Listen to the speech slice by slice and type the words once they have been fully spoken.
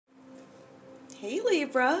Hey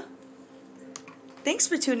Libra, thanks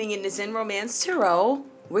for tuning in to Zen Romance Tarot.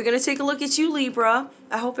 We're going to take a look at you, Libra.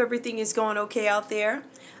 I hope everything is going okay out there.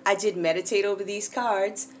 I did meditate over these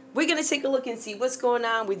cards. We're going to take a look and see what's going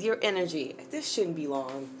on with your energy. This shouldn't be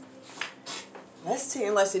long. Let's see,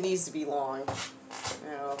 unless it needs to be long.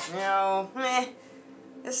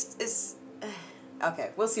 Okay,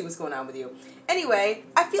 we'll see what's going on with you. Anyway,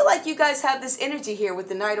 I feel like you guys have this energy here with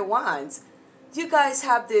the Knight of Wands. You guys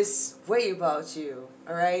have this way about you,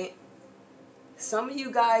 all right? Some of you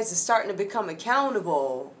guys are starting to become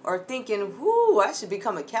accountable or thinking, whoo, I should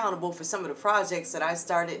become accountable for some of the projects that I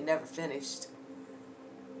started and never finished.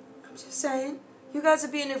 I'm just saying, you guys are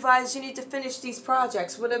being advised you need to finish these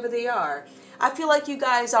projects, whatever they are. I feel like you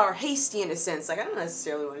guys are hasty in a sense. Like, I don't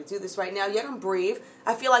necessarily want to do this right now, yet I'm brave.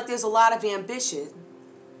 I feel like there's a lot of ambition.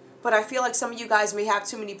 But I feel like some of you guys may have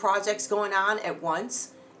too many projects going on at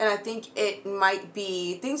once. And I think it might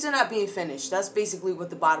be, things are not being finished. That's basically what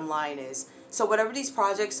the bottom line is. So whatever these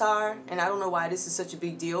projects are, and I don't know why this is such a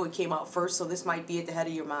big deal. It came out first, so this might be at the head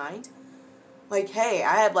of your mind. Like, hey,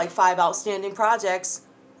 I have like 5 outstanding projects.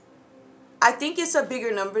 I think it's a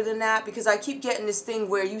bigger number than that because I keep getting this thing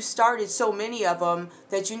where you started so many of them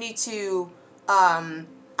that you need to,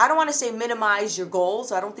 I don't want to say minimize your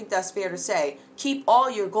goals. I don't think that's fair to say. Keep all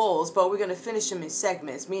your goals, but we're going to finish them in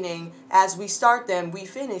segments, meaning as we start them, we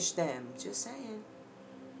finish them. Just saying.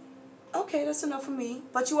 Okay, that's enough for me.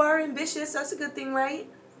 But you are ambitious. That's a good thing, right?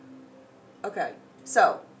 Okay,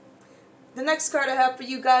 so the next card I have for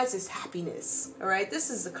you guys is happiness. All right, this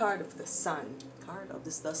is the card of the sun.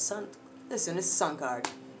 The sun. Listen, it's a sun card.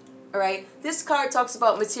 All right, this card talks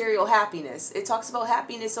about material happiness. It talks about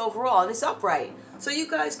happiness overall, and it's upright. So you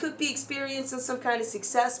guys could be experiencing some kind of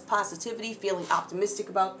success, positivity, feeling optimistic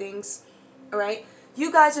about things. All right, you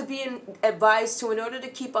guys are being advised to, in order to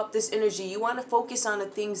keep up this energy, you want to focus on the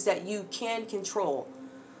things that you can control.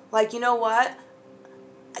 Like, you know what?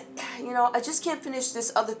 I just can't finish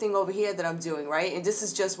this other thing over here that I'm doing, right? And this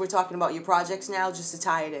is just, we're talking about your projects now, just to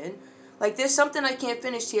tie it in. Like, there's something I can't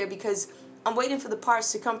finish here because I'm waiting for the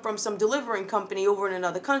parts to come from some delivering company over in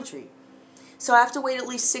another country. So I have to wait at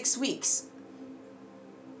least 6 weeks.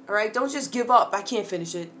 All right, don't just give up. I can't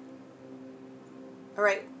finish it. All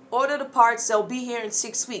right, order the parts. They'll be here in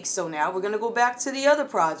 6 weeks. So now we're going to go back to the other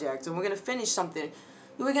project and we're going to finish something.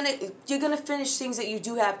 You're going to finish things that you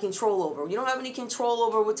do have control over. You don't have any control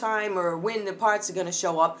over what time or when the parts are going to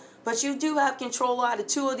show up, but you do have control out of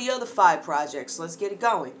 2 of the other 5 projects. Let's get it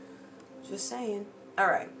going. Just saying. All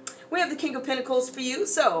right. We have the King of Pentacles for you.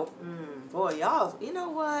 So, boy, y'all, you know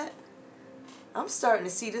what? I'm starting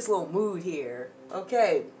to see this little mood here.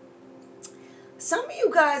 Okay. Some of you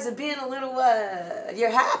guys are being a little, you're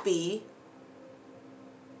happy.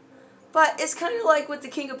 But it's kind of like with the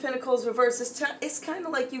King of Pentacles reverse. It's kind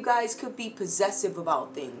of like you guys could be possessive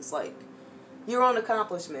about things. Like your own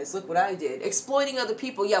accomplishments. Look what I did. Exploiting other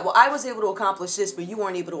people. Yeah, well, I was able to accomplish this, but you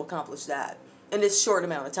weren't able to accomplish that in this short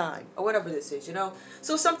amount of time, or whatever this is,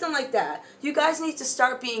 So something like that. You guys need to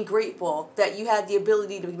start being grateful that you had the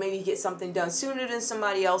ability to maybe get something done sooner than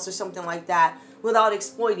somebody else or something like that without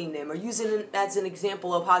exploiting them or using it as an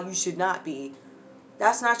example of how you should not be.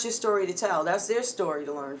 That's not your story to tell. That's their story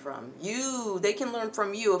to learn from. They can learn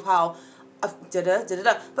from you of how da-da.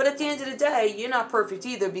 But at the end of the day, you're not perfect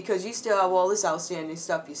either because you still have all this outstanding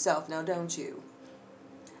stuff yourself now, don't you?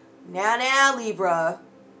 Now, Libra.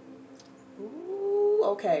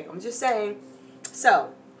 Okay, I'm just saying.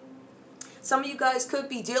 So, some of you guys could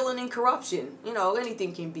be dealing in corruption.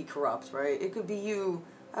 Anything can be corrupt, right? It could be you,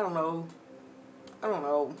 I don't know,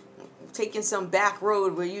 taking some back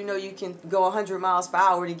road where you can go 100 miles per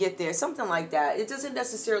hour to get there. Something like that. It doesn't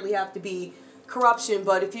necessarily have to be corruption,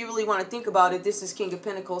 but if you really want to think about it, this is King of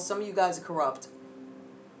Pentacles. Some of you guys are corrupt.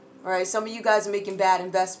 All right, some of you guys are making bad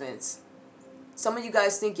investments. Some of you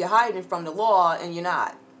guys think you're hiding from the law, and you're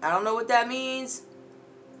not. I don't know what that means.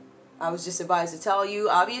 I was just advised to tell you.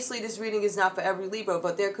 Obviously, this reading is not for every Libra,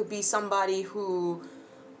 but there could be somebody who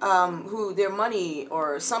their money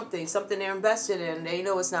or something they're invested in, they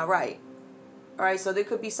know it's not right. All right, so there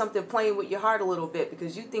could be something playing with your heart a little bit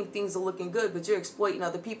because you think things are looking good, but you're exploiting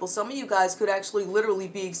other people. Some of you guys could actually literally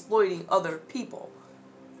be exploiting other people.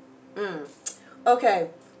 Okay,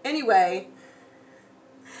 anyway,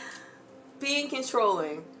 being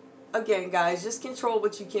controlling. Again, guys, just control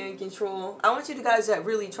what you can control. I want you guys to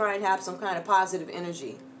really try and have some kind of positive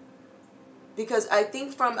energy. Because I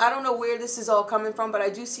think I don't know where this is all coming from, but I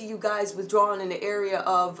do see you guys withdrawing in the area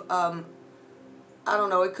of, I don't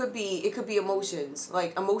know, it could be emotions,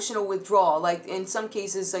 like emotional withdrawal. Like in some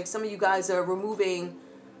cases, like some of you guys are removing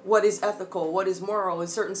what is ethical, what is moral in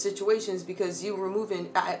certain situations because you're removing,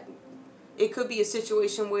 It could be a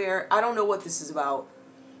situation where, I don't know what this is about.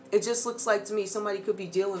 It just looks like to me somebody could be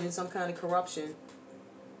dealing in some kind of corruption.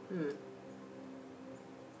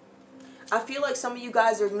 I feel like some of you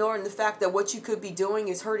guys are ignoring the fact that what you could be doing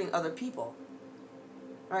is hurting other people.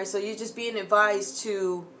 Alright, so you're just being advised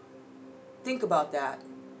to think about that.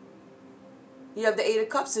 You have the Eight of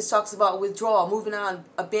Cups. This talks about withdrawal, moving on,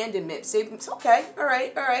 abandonment. Say, it's okay. All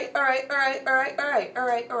right.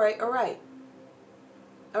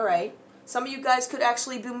 Some of you guys could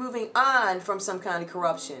actually be moving on from some kind of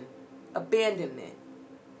corruption, abandonment.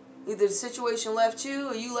 Either the situation left you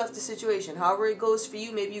or you left the situation. However it goes for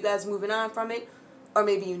you, maybe you guys are moving on from it, or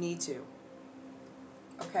maybe you need to.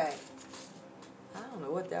 Okay. I don't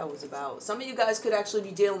know what that was about. Some of you guys could actually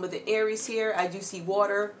be dealing with the Aries here. I do see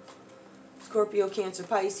water. Scorpio, Cancer,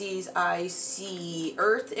 Pisces. I see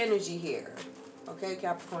earth energy here. Okay,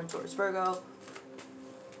 Capricorn, Taurus, Virgo.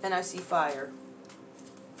 And I see fire.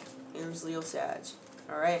 Aries, Leo, Sag.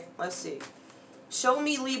 Alright, let's see. Show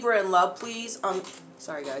me Libra in love, please.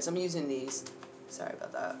 Sorry guys, I'm using these. Sorry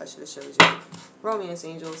about that. I should have showed you. Romance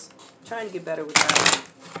angels. Trying to get better with that.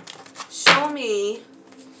 Show me.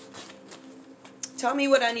 Tell me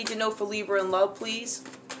what I need to know for Libra in love, please.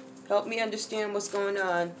 Help me understand what's going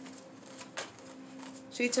on.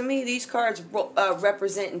 See, to me, these cards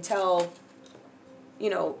represent and tell, you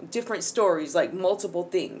know, different stories, like multiple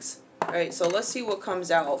things. All right, so let's see what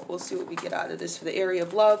comes out. We'll see what we get out of this for the area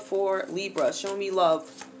of love for Libra. Show me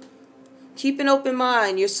love. Keep an open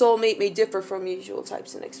mind. Your soulmate may differ from usual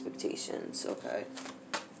types and expectations. Okay.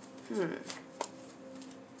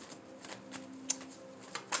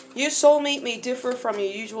 Your soulmate may differ from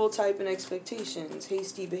your usual type and expectations.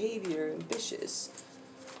 Hasty behavior, ambitious.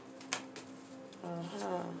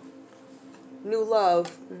 New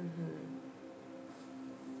love.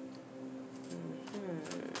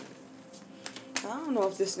 I don't know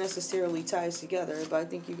if this necessarily ties together, but I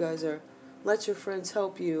think you guys are, let your friends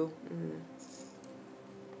help you.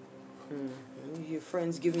 Your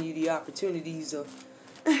friends giving you the opportunities of,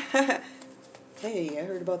 hey, I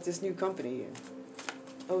heard about this new company.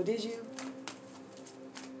 Oh, did you?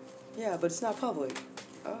 Yeah, but it's not public.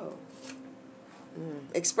 Oh.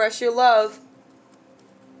 Express your love.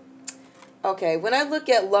 Okay, when I look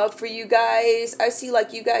at love for you guys, I see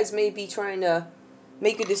like you guys may be trying to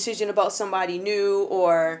make a decision about somebody new,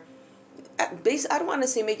 or I don't want to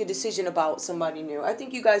say make a decision about somebody new. I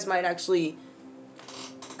think you guys might actually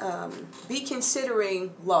be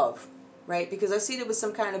considering love, right? Because I see there was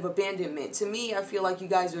some kind of abandonment. To me, I feel like you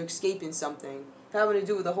guys are escaping something, having to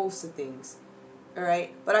do with a host of things, all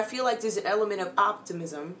right? But I feel like there's an element of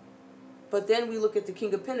optimism. But then we look at the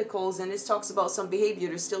King of Pentacles, and this talks about some behavior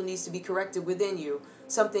that still needs to be corrected within you.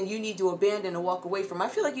 Something you need to abandon or walk away from. I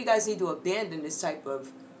feel like you guys need to abandon this type of,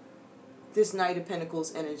 this Knight of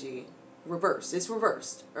Pentacles energy. Reverse. It's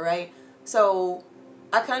reversed, all right? So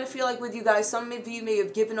I kind of feel like with you guys, some of you may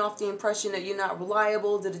have given off the impression that you're not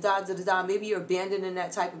reliable, da-da-da. Maybe you're abandoning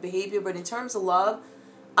that type of behavior. But in terms of love,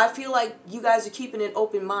 I feel like you guys are keeping an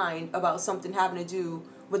open mind about something having to do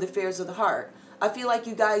with affairs of the heart. I feel like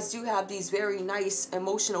you guys do have these very nice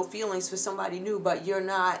emotional feelings for somebody new, but you're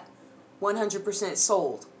not 100%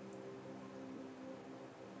 sold.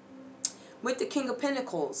 With the King of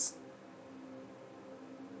Pentacles,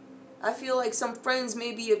 I feel like some friends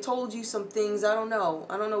maybe have told you some things. I don't know.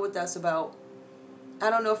 I don't know what that's about. I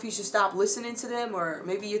don't know if you should stop listening to them, or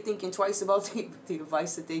maybe you're thinking twice about the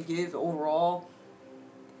advice that they give overall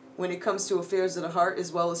when it comes to affairs of the heart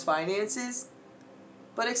as well as finances.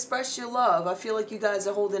 But express your love. I feel like you guys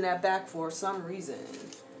are holding that back for some reason.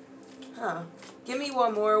 Give me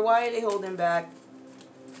one more. Why are they holding back?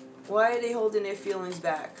 Why are they holding their feelings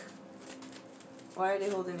back? Why are they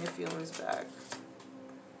holding their feelings back?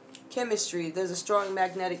 Chemistry. There's a strong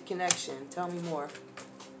magnetic connection. Tell me more.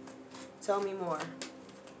 Tell me more.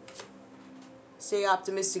 Stay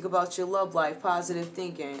optimistic about your love life. Positive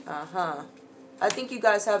thinking. I think you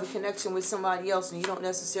guys have a connection with somebody else, and you don't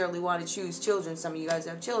necessarily want to choose children. Some of you guys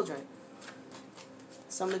have children.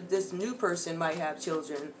 Some of this new person might have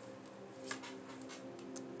children.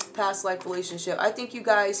 Past life relationship. I think you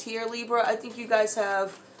guys here, Libra, I think you guys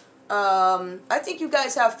have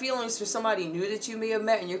feelings for somebody new that you may have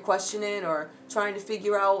met, and you're questioning or trying to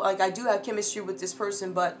figure out, like, I do have chemistry with this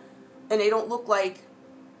person, and they don't look like,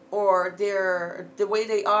 or the way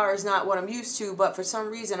they are is not what I'm used to, but for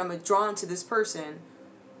some reason I'm drawn to this person.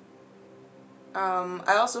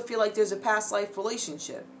 I also feel like there's a past life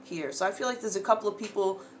relationship here. So I feel like there's a couple of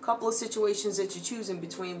people, couple of situations that you choose in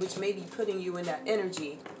between, which may be putting you in that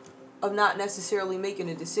energy of not necessarily making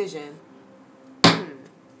a decision.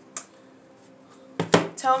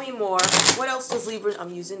 Tell me more. What else does Libra...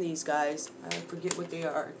 I'm using these guys. I forget what they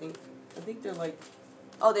are. I think they're like...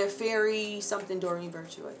 Oh, they're fairy something Doreen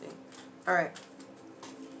Virtue, I think. Alright.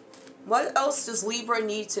 What else does Libra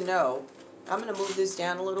need to know? I'm going to move this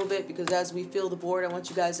down a little bit because as we fill the board, I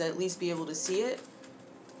want you guys to at least be able to see it.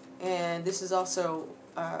 And this is also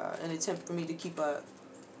an attempt for me to keep a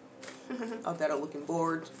better looking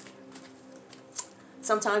board.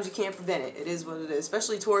 Sometimes you can't prevent it. It is what it is.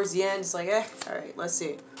 Especially towards the end. It's like, alright, let's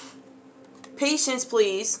see. Patience,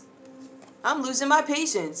 please. I'm losing my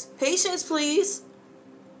patience. Patience, please.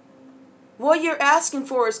 What you're asking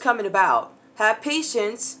for is coming about. Have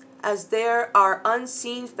patience, as there are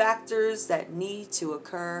unseen factors that need to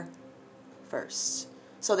occur first.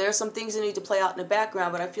 So there are some things that need to play out in the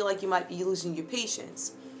background, but I feel like you might be losing your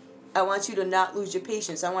patience. I want you to not lose your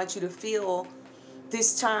patience. I want you to feel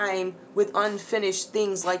this time with unfinished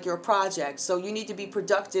things like your project. So you need to be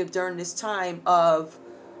productive during this time of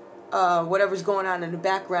whatever's going on in the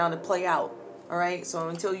background to play out. All right? So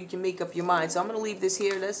until you can make up your mind. So I'm going to leave this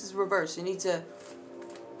here. This is reverse. You need to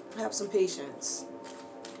have some patience.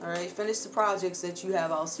 All right? Finish the projects that you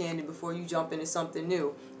have outstanding before you jump into something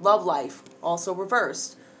new. Love life, also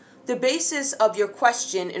reversed. The basis of your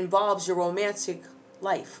question involves your romantic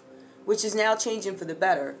life, which is now changing for the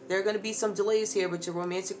better. There are going to be some delays here, but your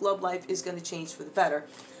romantic love life is going to change for the better.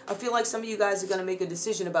 I feel like some of you guys are going to make a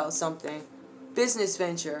decision about something. Business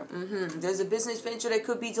venture. There's a business venture that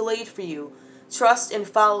could be delayed for you. Trust and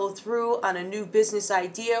follow through on a new business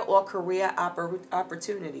idea or career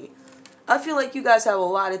opportunity. I feel like you guys have a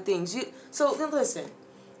lot of things. So listen,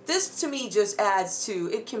 this to me just adds to,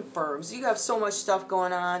 it confirms. You have so much stuff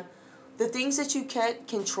going on. The things that you can't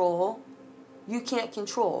control, you can't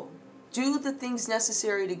control. Do the things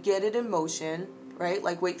necessary to get it in motion, right?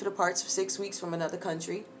 Like wait for the parts for 6 weeks from another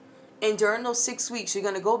country. And during those 6 weeks, you're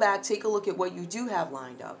going to go back, take a look at what you do have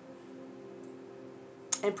lined up.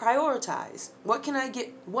 And prioritize. What can I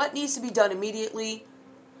get? What needs to be done immediately?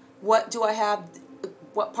 What do I have?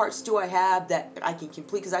 What parts do I have that I can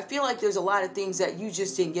complete? Because I feel like there's a lot of things that you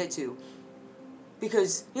just didn't get to.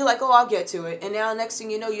 Because you're like, oh, I'll get to it. And now next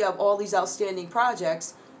thing you know, you have all these outstanding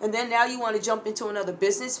projects. And then now you want to jump into another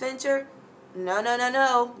business venture? No, no, no,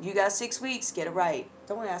 no. You got 6 weeks. Get it right.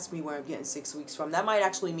 Don't ask me where I'm getting 6 weeks from. That might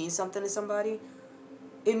actually mean something to somebody.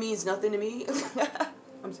 It means nothing to me.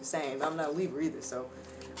 I'm just saying. I'm not a Libra either, so.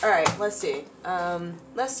 All right, let's see.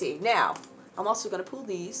 Let's see. Now, I'm also going to pull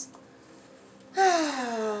these.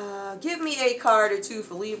 Give me a card or two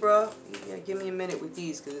for Libra. Yeah, give me a minute with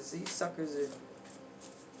these because these suckers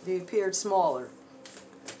they appeared smaller.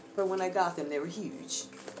 But when I got them, they were huge.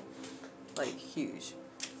 Like, huge.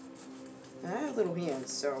 And I have little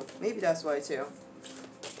hands, so maybe that's why too.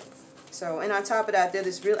 So, and on top of that, they're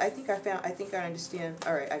this real, I think I understand.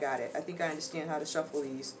 All right, I got it. I think I understand how to shuffle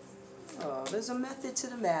these. Oh, there's a method to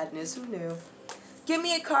the madness. Who knew? Give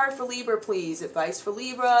me a card for Libra, please. Advice for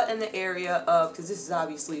Libra in the area of, because this is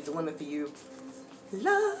obviously the limit for you.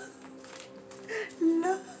 Love.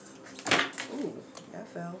 Love. Ooh, that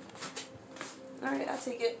fell. All right, I'll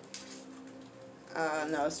take it.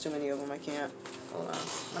 No, it's too many of them. I can't. Hold on.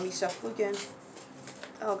 Let me shuffle again.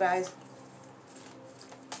 Oh, guys.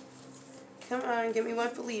 Come on, give me one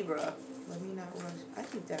for Libra. Let me not rush. I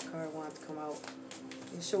think that card wanted to come out.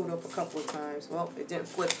 It showed up a couple of times. Well, it didn't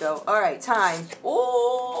flip, though. All right, time.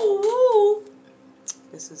 Ooh.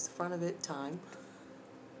 This is the front of it. Time.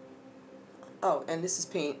 Oh, and this is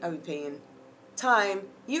pain. I'll be paying. Time.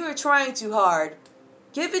 You are trying too hard.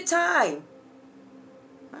 Give it time.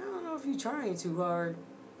 I don't know if you're trying too hard.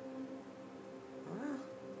 Well,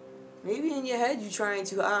 maybe in your head you're trying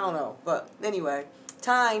too. I don't know. But anyway,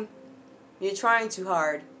 time. You're trying too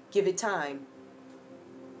hard. Give it time.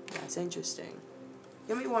 That's interesting.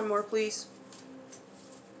 Give me one more, please.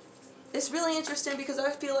 It's really interesting because I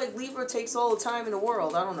feel like Libra takes all the time in the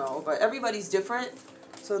world. I don't know, but everybody's different.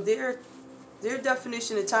 So their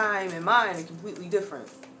definition of time and mine are completely different.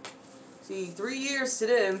 See, 3 years to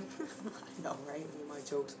them. I know, right? My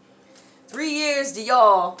jokes. 3 years to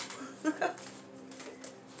y'all.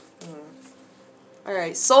 All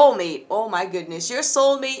right, soulmate. Oh my goodness. Your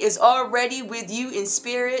soulmate is already with you in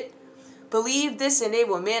spirit. Believe this and they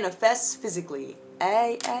will manifest physically.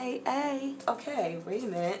 Okay, wait a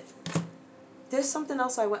minute. There's something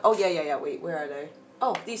else I went. Oh, yeah. Wait, where are they?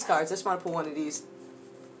 Oh, these cards. I just want to pull one of these.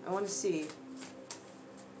 I want to see.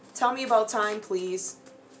 Tell me about time, please.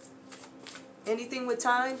 Anything with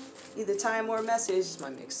time? Either time or message. It's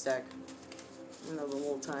my mixed deck. You know, the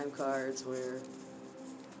little time cards where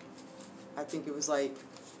I think it was like,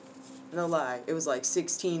 no lie, it was like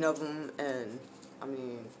 16 of them, and I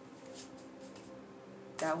mean,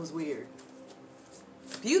 that was weird.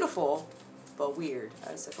 beautiful, but weird.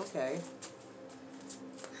 I was like, okay.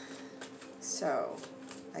 So,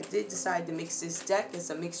 I did decide to mix this deck. It's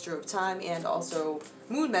a mixture of time and also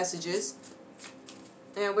moon messages.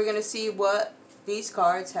 And we're going to see what these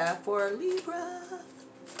cards have for Libra.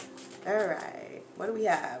 Alright. What do we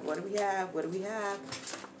have? What do we have? What do we have?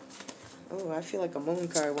 Oh, I feel like a moon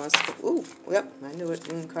card wants to come. Ooh, yep, I knew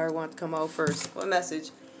it. Moon card wants to come out first. What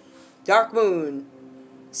message? Dark moon.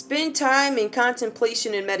 Spend time in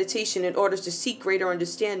contemplation and meditation in order to seek greater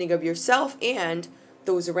understanding of yourself and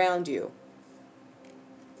those around you.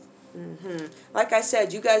 Like I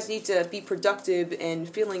said, you guys need to be productive in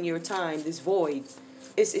filling your time, this void.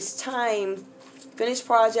 It's time. Finish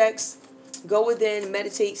projects. Go within,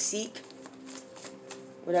 meditate, seek.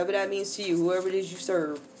 Whatever that means to you, whoever it is you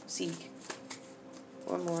serve, seek.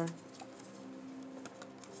 One more.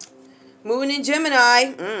 Moon in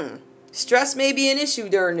Gemini. Stress may be an issue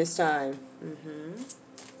during this time.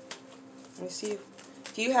 Let's see.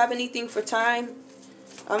 Do you have anything for time?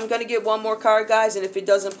 I'm gonna get one more card, guys, and if it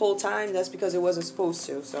doesn't pull time, that's because it wasn't supposed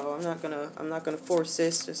to. So I'm not gonna force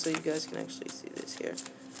this, just so you guys can actually see this here.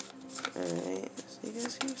 Alright, so you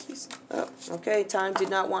guys can see. Oh, okay. Time did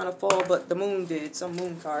not want to fall, but the moon did. Some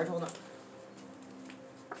moon card. Hold on.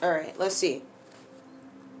 Alright, let's see.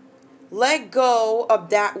 Let go of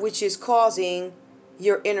that which is causing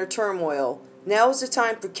your inner turmoil. Now is the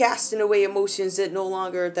time for casting away emotions that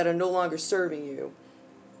are no longer serving you.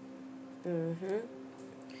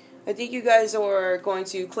 I think you guys are going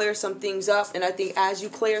to clear some things up, and I think as you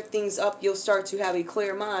clear things up, you'll start to have a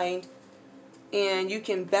clear mind, and you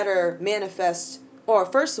can better manifest, or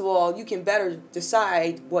first of all, you can better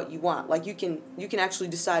decide what you want. Like you can actually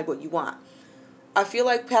decide what you want. I feel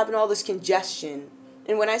like having all this congestion,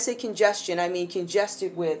 and when I say congestion, I mean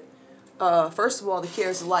congested with, first of all, the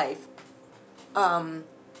cares of life,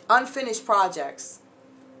 unfinished projects,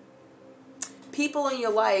 people in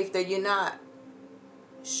your life that you're not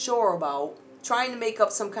sure about, trying to make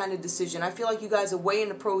up some kind of decision. I feel like you guys are weighing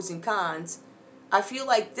the pros and cons. I feel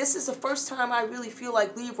like this is the first time I really feel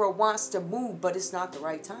like Libra wants to move, but it's not the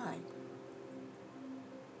right time.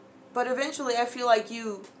 But eventually I feel like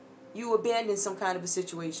you abandon some kind of a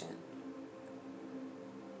situation.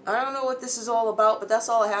 I don't know what this is all about, but that's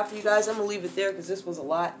all I have for you guys. I'm going to leave it there because this was a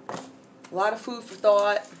lot of food for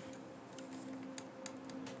thought.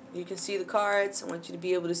 You can see the cards. I want you to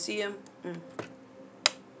be able to see them.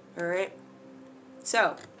 Alright.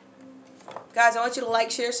 So, guys, I want you to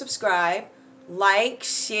like, share, subscribe. Like,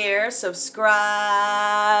 share,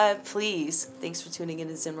 subscribe, please. Thanks for tuning in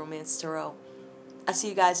to Zen Romance Tarot. I'll see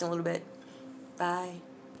you guys in a little bit. Bye.